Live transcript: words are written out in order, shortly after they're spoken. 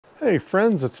Hey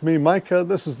friends, it's me, Micah.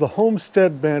 This is the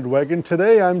Homestead Bandwagon.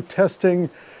 Today I'm testing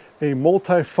a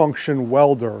multifunction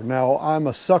welder. Now I'm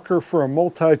a sucker for a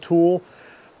multi-tool,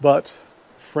 but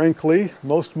frankly,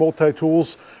 most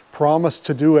multi-tools promise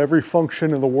to do every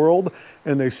function in the world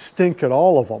and they stink at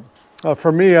all of them.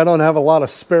 For me, I don't have a lot of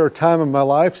spare time in my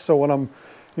life, so when I'm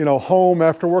home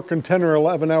after working 10 or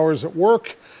 11 hours at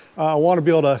work, I want to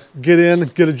be able to get in,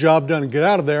 get a job done, and get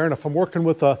out of there. And if I'm working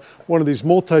with one of these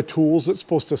multi-tools, it's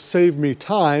supposed to save me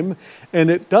time,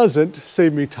 and it doesn't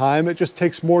save me time. It just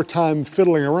takes more time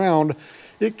fiddling around.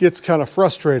 It gets kind of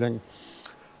frustrating.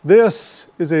 This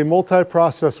is a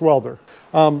multi-process welder.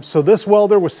 So this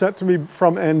welder was sent to me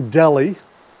from Andeli.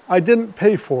 I didn't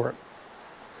pay for it,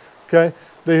 okay?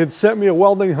 They had sent me a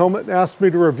welding helmet and asked me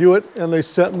to review it, and they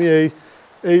sent me a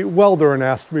welder and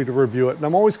asked me to review it. And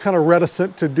I'm always kind of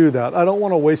reticent to do that. I don't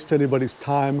want to waste anybody's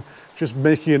time just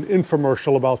making an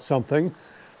infomercial about something.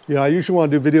 I usually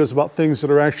want to do videos about things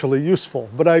that are actually useful.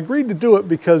 But I agreed to do it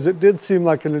because it did seem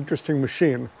like an interesting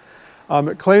machine.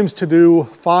 It claims to do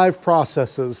 5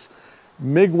 processes: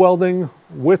 MIG welding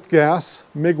with gas,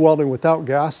 MIG welding without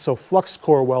gas, so flux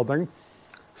core welding,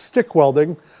 stick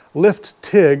welding, lift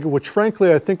TIG, which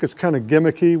frankly I think is kind of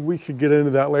gimmicky. We could get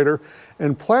into that later.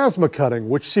 And plasma cutting,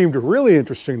 which seemed really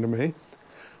interesting to me.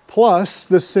 Plus,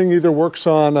 this thing either works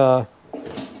on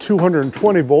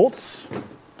 220 volts,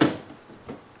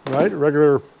 right,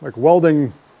 regular like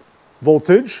welding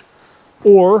voltage,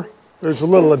 or there's a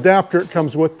little adapter it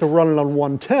comes with to run it on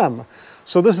 110.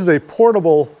 So this is a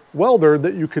portable welder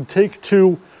that you could take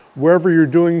to wherever you're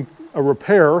doing a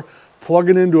repair,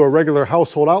 plug it into a regular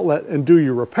household outlet and do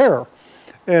your repair.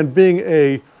 And being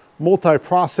a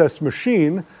multi-process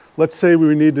machine, let's say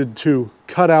we needed to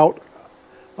cut out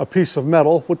a piece of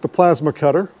metal with the plasma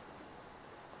cutter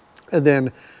and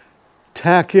then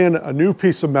tack in a new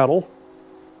piece of metal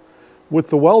with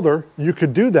the welder, you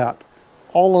could do that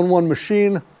all on one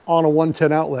machine on a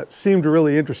 110 outlet. Seemed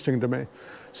really interesting to me.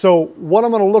 So what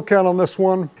I'm going to look at on this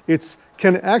one,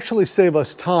 can it actually save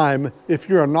us time if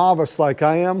you're a novice like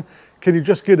I am? Can you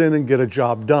just get in and get a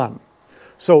job done?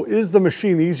 So is the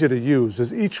machine easy to use?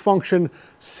 Is each function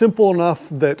simple enough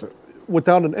that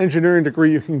without an engineering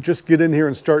degree you can just get in here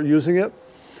and start using it?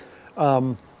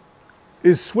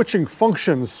 Is switching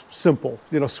functions simple?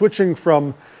 Switching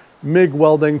from MIG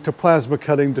welding to plasma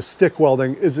cutting to stick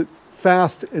welding, is it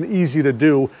fast and easy to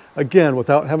do, again,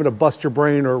 without having to bust your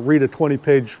brain or read a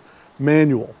 20-page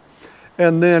manual?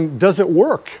 And then, does it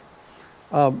work?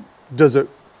 Does it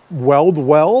weld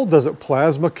well? Does it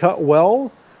plasma cut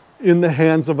well in the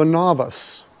hands of a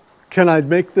novice? Can I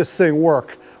make this thing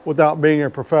work without being a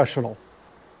professional?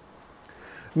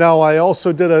 Now, I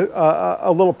also did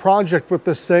a little project with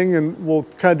this thing, and we'll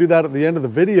kind of do that at the end of the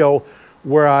video,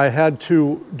 where I had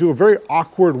to do a very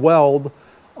awkward weld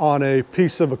on a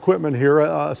piece of equipment here,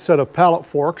 a set of pallet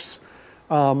forks.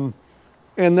 And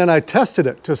then I tested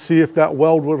it to see if that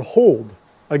weld would hold.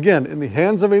 Again, in the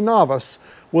hands of a novice,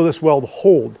 will this weld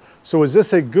hold? So is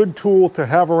this a good tool to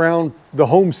have around the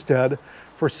homestead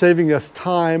for saving us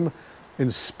time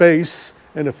and space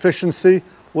and efficiency?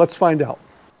 Let's find out.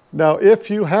 Now, if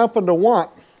you happen to want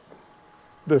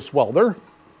this welder,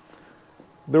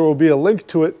 there will be a link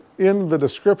to it in the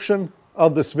description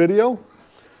of this video.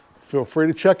 Feel free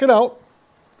to check it out.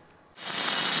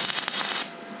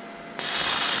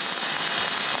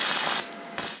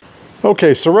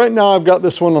 Okay, so right now I've got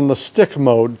this one on the stick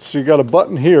mode. So you got a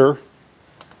button here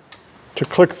to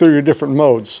click through your different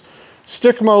modes.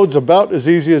 Stick mode's about as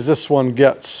easy as this one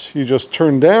gets. You just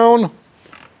turn down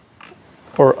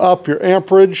or up your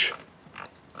amperage,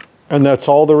 and that's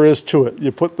all there is to it.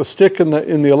 You put the stick in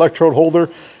the electrode holder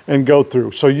and go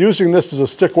through. So using this as a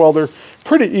stick welder,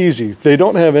 pretty easy. They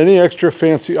don't have any extra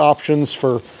fancy options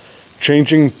for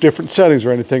changing different settings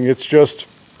or anything. It's just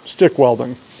stick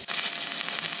welding.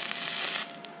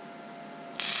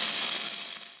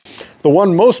 The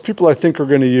one most people I think are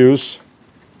going to use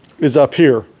is up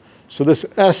here. So this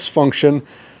S function,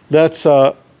 that's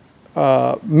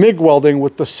MIG welding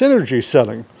with the synergy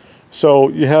setting. So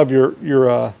you have your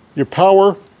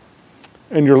power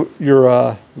and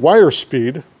your wire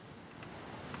speed,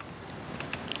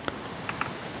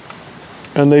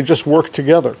 and they just work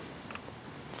together.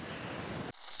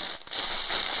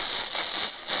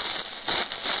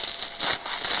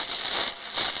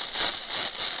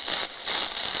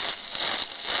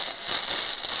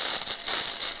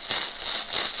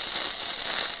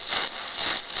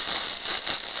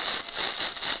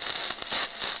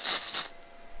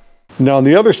 Now on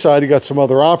the other side, you got some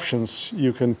other options.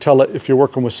 You can tell it if you're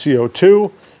working with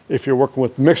CO2, if you're working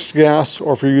with mixed gas,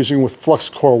 or if you're using with flux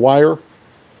core wire.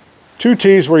 2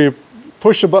 T's where you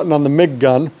push a button on the MIG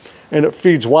gun and it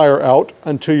feeds wire out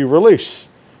until you release.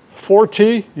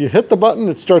 4T, you hit the button,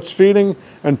 it starts feeding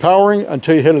and powering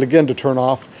until you hit it again to turn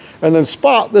off. And then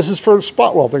spot, this is for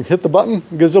spot welding. Hit the button,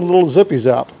 gives it a little zippy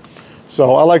zap.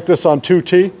 So I like this on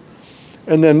 2T.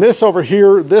 And then this over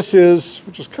here, this is,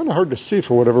 which is kind of hard to see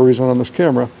for whatever reason on this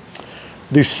camera,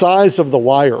 the size of the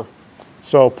wire.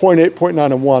 So 0.8, 0.9,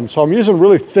 and 1. So I'm using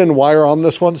really thin wire on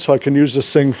this one so I can use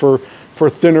this thing for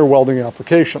thinner welding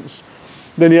applications.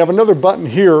 Then you have another button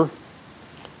here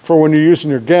for when you're using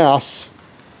your gas.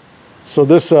 So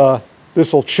this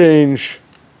will change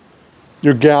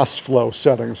your gas flow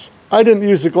settings. I didn't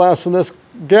use the glass in this.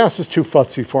 Gas is too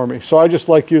futzy for me, so I just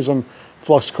like using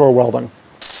flux core welding.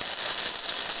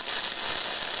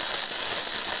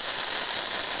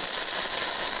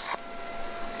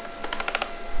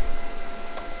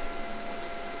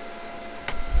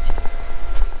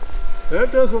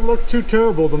 That doesn't look too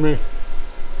terrible to me.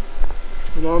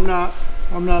 You know,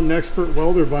 I'm not an expert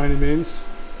welder by any means,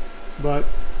 but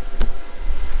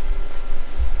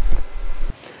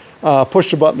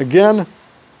push the button again.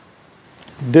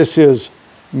 This is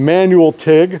manual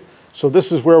TIG. So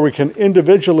this is where we can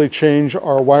individually change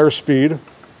our wire speed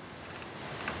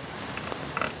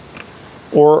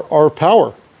or our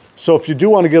power. So if you do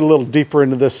want to get a little deeper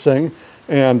into this thing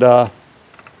and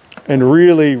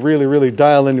really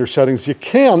dial in your settings, you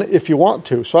can if you want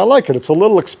to. So I like it. It's a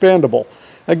little expandable.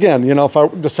 Again, you know, if I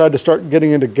decide to start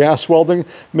getting into gas welding,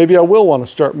 maybe I will want to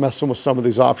start messing with some of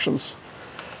these options.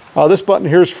 This button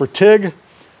here is for TIG,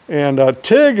 and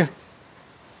TIG,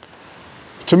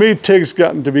 to me, TIG's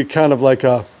gotten to be kind of like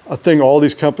a thing all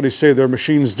these companies say their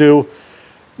machines do.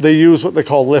 They use what they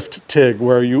call lift TIG,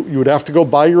 where you would have to go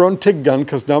buy your own TIG gun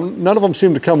because none of them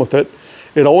seem to come with it.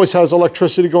 It always has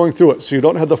electricity going through it, so you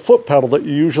don't have the foot pedal that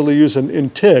you usually use in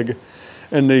TIG,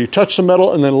 and you touch the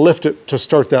metal and then lift it to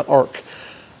start that arc.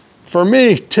 For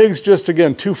me, TIG's just,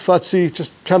 again, too futzy,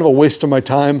 just kind of a waste of my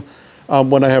time.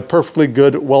 When I have perfectly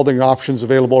good welding options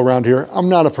available around here. I'm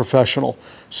not a professional,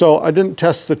 so I didn't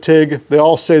test the TIG. They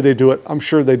all say they do it. I'm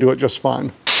sure they do it just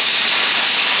fine.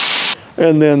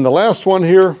 And then the last one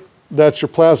here, that's your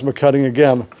plasma cutting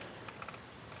again.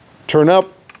 Turn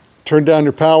up, turn down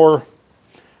your power,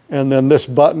 and then this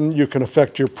button, you can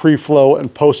affect your pre-flow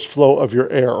and post-flow of your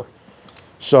air.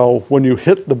 So when you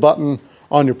hit the button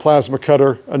on your plasma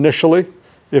cutter initially,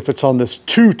 if it's on this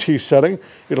 2T setting,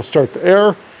 it'll start the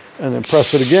air, and then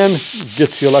press it again,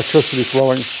 gets the electricity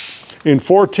flowing. In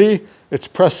 4T, it's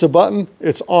press the button,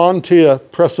 it's on till you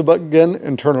press the button again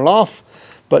and turn it off,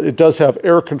 but it does have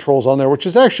air controls on there, which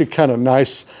is actually kind of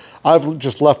nice. I've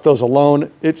just left those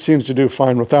alone. It seems to do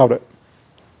fine without it,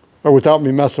 or without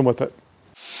me messing with it.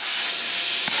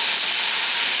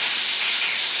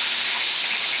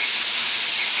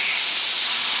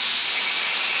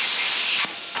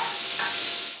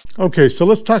 Okay, so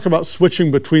let's talk about switching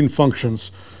between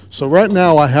functions. So right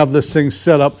now I have this thing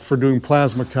set up for doing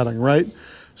plasma cutting, right?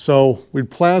 So we'd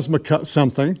plasma cut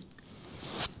something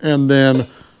and then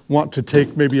want to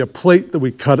take maybe a plate that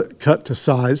we cut to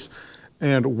size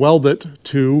and weld it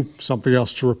to something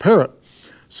else to repair it.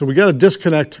 So we got to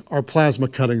disconnect our plasma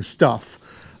cutting stuff.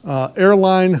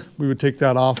 Airline, we would take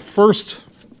that off first.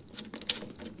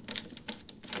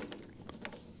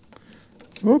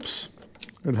 Oops,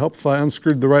 it'd help if I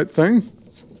unscrewed the right thing.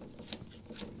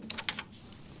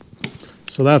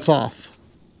 So that's off.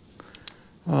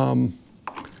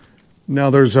 Now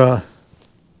there's the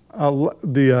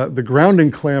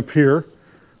grounding clamp here.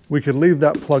 We could leave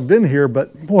that plugged in here,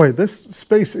 but boy, this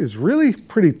space is really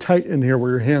pretty tight in here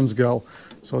where your hands go.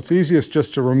 So it's easiest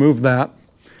just to remove that.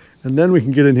 And then we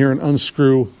can get in here and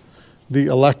unscrew the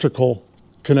electrical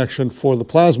connection for the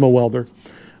plasma welder.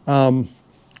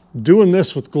 Doing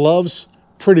this with gloves,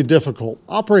 pretty difficult.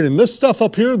 Operating this stuff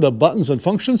up here, the buttons and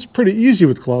functions, pretty easy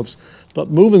with gloves. But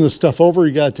moving the stuff over,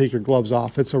 you gotta take your gloves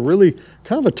off. It's a really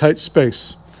kind of a tight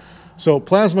space. So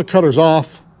plasma cutter's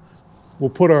off. We'll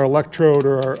put our electrode,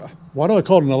 or our, why do I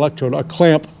call it an electrode? A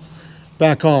clamp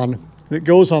back on, and it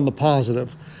goes on the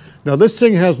positive. Now this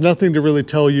thing has nothing to really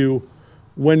tell you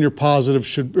when your positive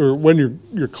should, or when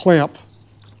your clamp,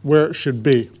 where it should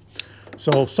be.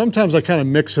 So sometimes I kind of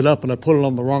mix it up and I put it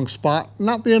on the wrong spot.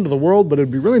 Not the end of the world, but it'd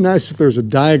be really nice if there's a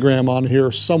diagram on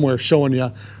here somewhere showing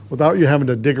you without you having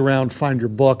to dig around, find your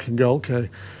book and go, okay,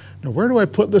 now where do I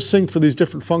put this thing for these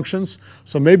different functions?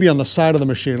 So maybe on the side of the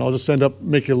machine, I'll just end up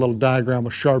making a little diagram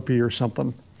with Sharpie or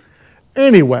something.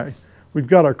 Anyway, we've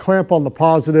got our clamp on the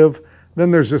positive.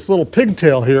 Then there's this little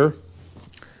pigtail here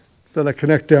that I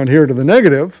connect down here to the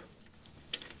negative,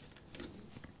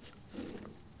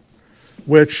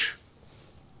 which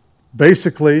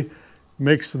basically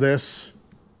makes this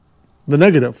the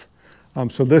negative.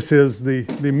 So this is the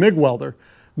MIG welder.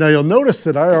 Now you'll notice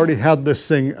that I already had this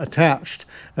thing attached,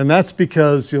 and that's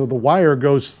because, you know, the wire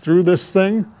goes through this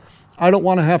thing. I don't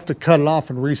want to have to cut it off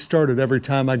and restart it every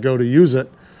time I go to use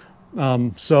it.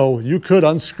 So you could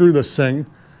unscrew this thing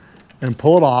and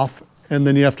pull it off, and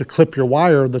then you have to clip your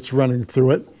wire that's running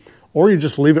through it, or you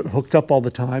just leave it hooked up all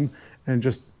the time and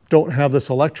just don't have this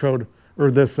electrode or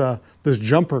this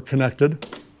jumper connected,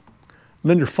 and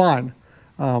then you're fine.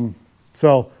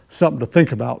 So something to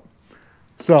think about.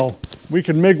 So we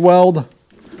can MIG weld,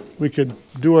 we could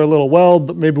do our little weld,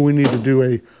 but maybe we need to do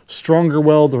a stronger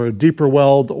weld or a deeper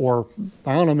weld, or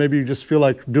I don't know, maybe you just feel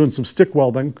like doing some stick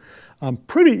welding.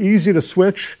 Pretty easy to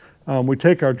switch. We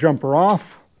take our jumper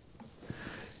off.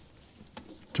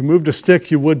 To move to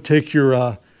stick, you would take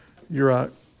your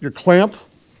clamp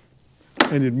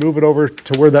and you'd move it over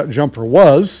to where that jumper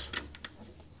was.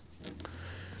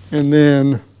 And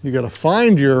then you got to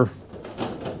find your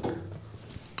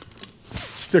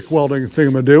stick welding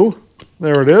thingamadoo.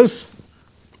 There it is.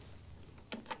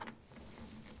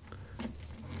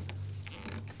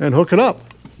 And hook it up.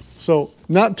 So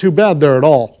not too bad there at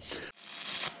all.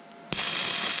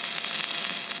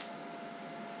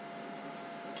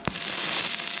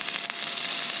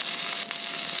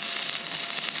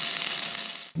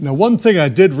 Now, one thing I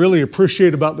did really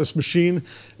appreciate about this machine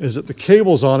is that the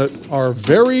cables on it are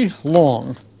very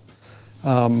long.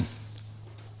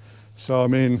 So, I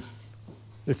mean,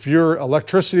 if your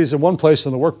electricity is in one place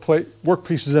and the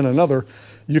workpiece is in another,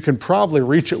 you can probably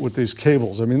reach it with these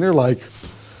cables. I mean, they're like,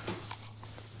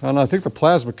 I don't know, I think the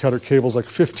plasma cutter cable is like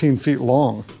 15 feet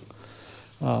long.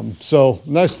 So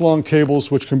nice long cables,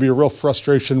 which can be a real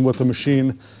frustration with the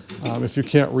machine if you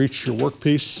can't reach your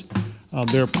workpiece.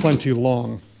 They're plenty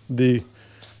long. The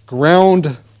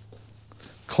ground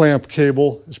clamp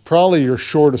cable is probably your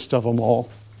shortest of them all,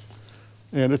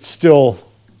 and it still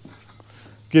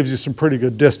gives you some pretty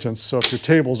good distance. So if your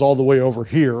table's all the way over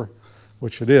here,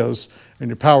 which it is, and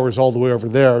your power is all the way over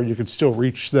there, you can still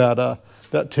reach that,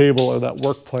 that table or that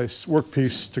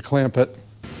workpiece to clamp it.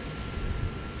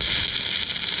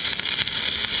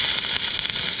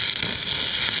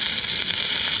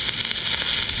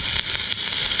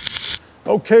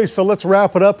 Okay, so let's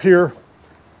wrap it up here.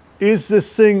 Is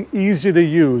this thing easy to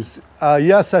use?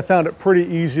 Yes, I found it pretty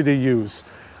easy to use.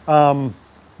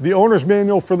 The owner's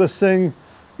manual for this thing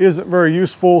isn't very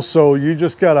useful, so you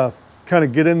just gotta kind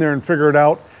of get in there and figure it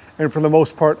out. And for the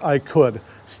most part, I could.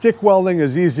 Stick welding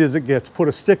as easy as it gets. Put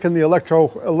a stick in the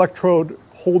electrode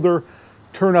holder,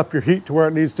 turn up your heat to where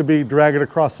it needs to be, drag it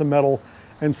across the metal,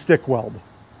 and stick weld.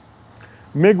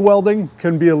 MIG welding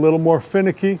can be a little more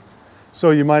finicky.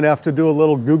 So you might have to do a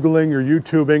little Googling or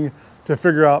YouTubing to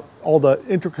figure out all the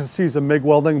intricacies of MIG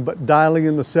welding, but dialing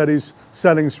in the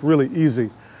settings really easy.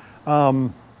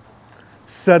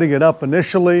 Setting it up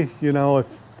initially, you know,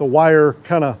 if the wire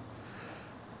kind of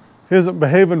isn't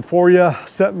behaving for you,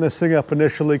 setting this thing up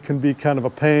initially can be kind of a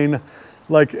pain,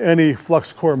 like any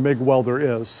flux core MIG welder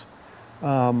is.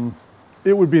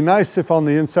 It would be nice if on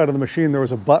the inside of the machine there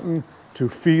was a button to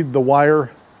feed the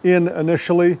wire in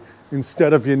initially,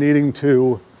 instead of you needing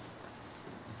to,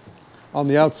 on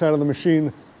the outside of the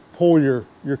machine, pull your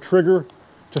trigger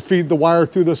to feed the wire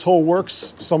through this whole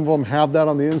works. Some of them have that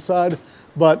on the inside,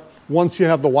 but once you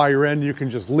have the wire in, you can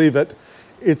just leave it.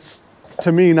 It's,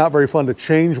 to me, not very fun to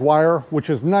change wire, which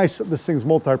is nice that this thing's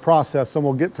multi-process, and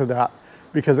we'll get to that,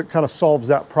 because it kind of solves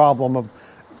that problem of,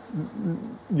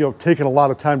 you know, taking a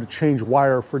lot of time to change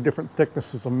wire for different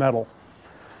thicknesses of metal.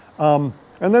 And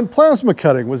then plasma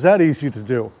cutting, was that easy to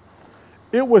do?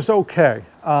 It was okay.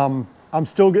 I'm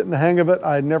still getting the hang of it.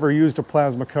 I had never used a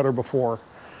plasma cutter before.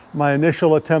 My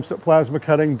initial attempts at plasma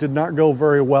cutting did not go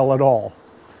very well at all.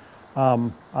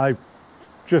 I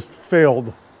just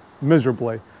failed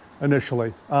miserably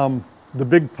initially. The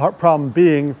big problem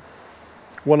being,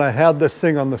 when I had this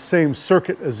thing on the same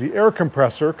circuit as the air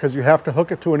compressor, because you have to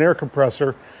hook it to an air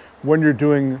compressor when you're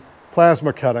doing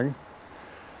plasma cutting,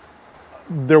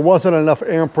 there wasn't enough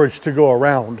amperage to go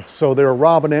around. So they were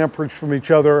robbing amperage from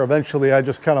each other. Eventually, I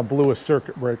just kind of blew a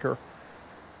circuit breaker.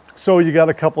 So you got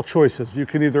a couple choices. You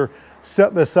can either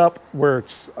set this up where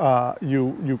it's,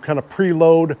 you kind of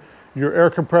preload your air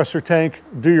compressor tank,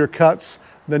 do your cuts,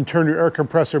 then turn your air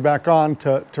compressor back on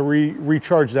to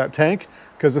recharge that tank,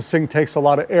 because this thing takes a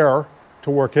lot of air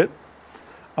to work it,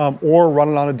 or run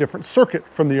it on a different circuit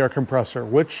from the air compressor,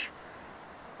 which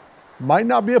might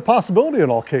not be a possibility in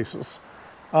all cases.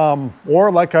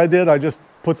 Or like I did, I just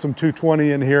put some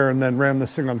 220 in here and then ran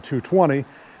this thing on 220.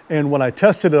 And when I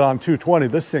tested it on 220,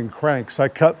 this thing cranks. I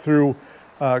cut through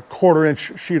a 1/4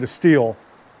 inch sheet of steel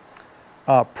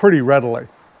pretty readily.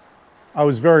 I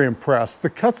was very impressed. The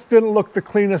cuts didn't look the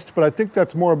cleanest, but I think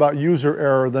that's more about user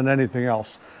error than anything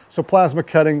else. So plasma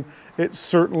cutting, it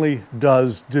certainly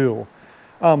does do.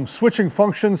 Switching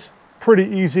functions, pretty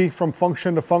easy from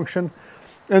function to function.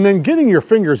 And then getting your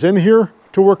fingers in here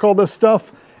to work all this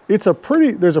stuff, there's a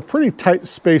pretty tight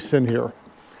space in here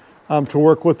to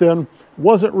work within.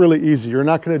 Wasn't really easy. You're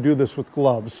not going to do this with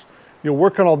gloves. You'll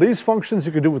work on all these functions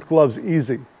you can do with gloves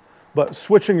easy, but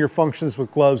switching your functions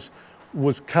with gloves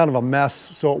was kind of a mess,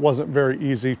 so it wasn't very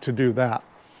easy to do that.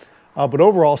 But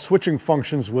overall, switching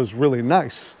functions was really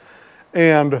nice.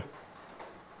 And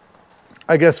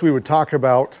I guess we would talk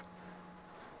about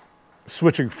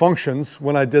switching functions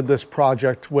when I did this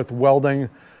project with welding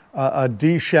a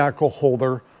D-shackle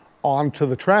holder onto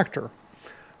the tractor.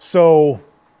 So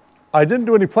I didn't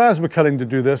do any plasma cutting to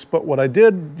do this, but what I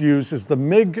did use is the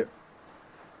MIG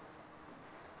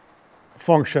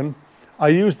function. I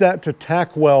used that to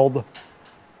tack weld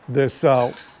this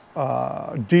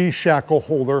D-shackle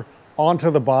holder onto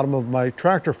the bottom of my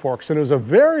tractor forks. And it was a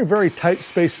very, very tight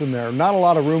space in there, not a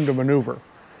lot of room to maneuver.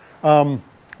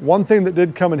 One thing that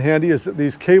did come in handy is that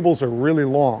these cables are really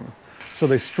long. So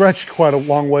they stretched quite a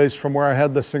long ways from where I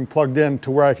had this thing plugged in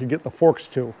to where I could get the forks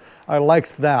to. I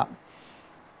liked that.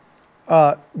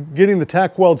 Getting the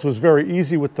tack welds was very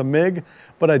easy with the MIG,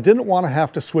 but I didn't want to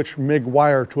have to switch MIG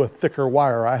wire to a thicker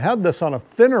wire. I had this on a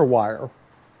thinner wire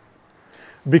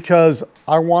because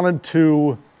I wanted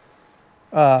to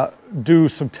do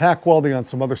some tack welding on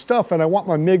some other stuff, and I want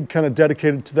my MIG kind of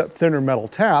dedicated to that thinner metal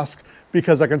task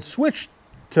because I can switch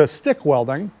to stick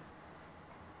welding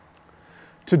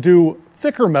to do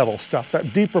thicker metal stuff,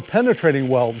 that deeper penetrating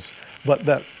welds, but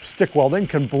that stick welding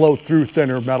can blow through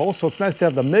thinner metal. So it's nice to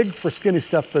have the MIG for skinny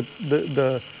stuff,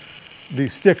 the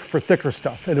stick for thicker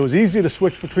stuff. And it was easy to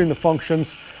switch between the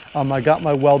functions. I got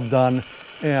my weld done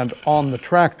and on the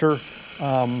tractor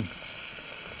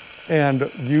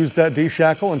and used that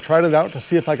D-shackle and tried it out to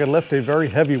see if I could lift a very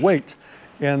heavy weight,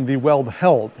 and the weld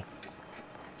held.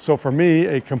 So for me,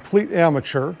 a complete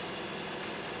amateur,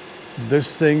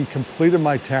 this thing completed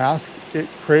my task. It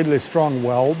created a strong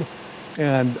weld,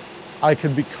 and I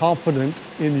could be confident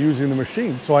in using the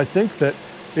machine. So I think that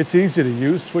it's easy to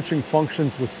use. Switching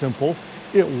functions was simple.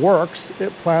 It works,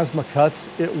 it plasma cuts,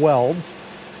 it welds.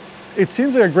 It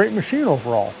seems like a great machine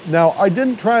overall. Now, I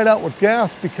didn't try it out with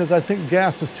gas because I think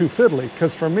gas is too fiddly,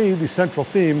 because for me, the central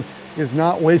theme is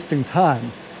not wasting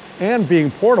time and being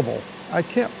portable. I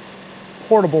can't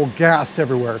portable gas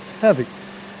everywhere. It's heavy,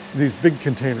 these big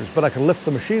containers, but I can lift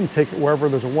the machine, take it wherever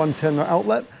there's a 110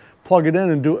 outlet, plug it in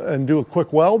and do a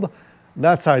quick weld.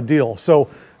 That's ideal. So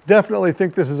definitely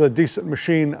think this is a decent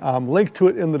machine. Link to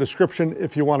it in the description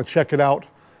if you want to check it out.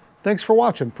 Thanks for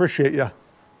watching. Appreciate you.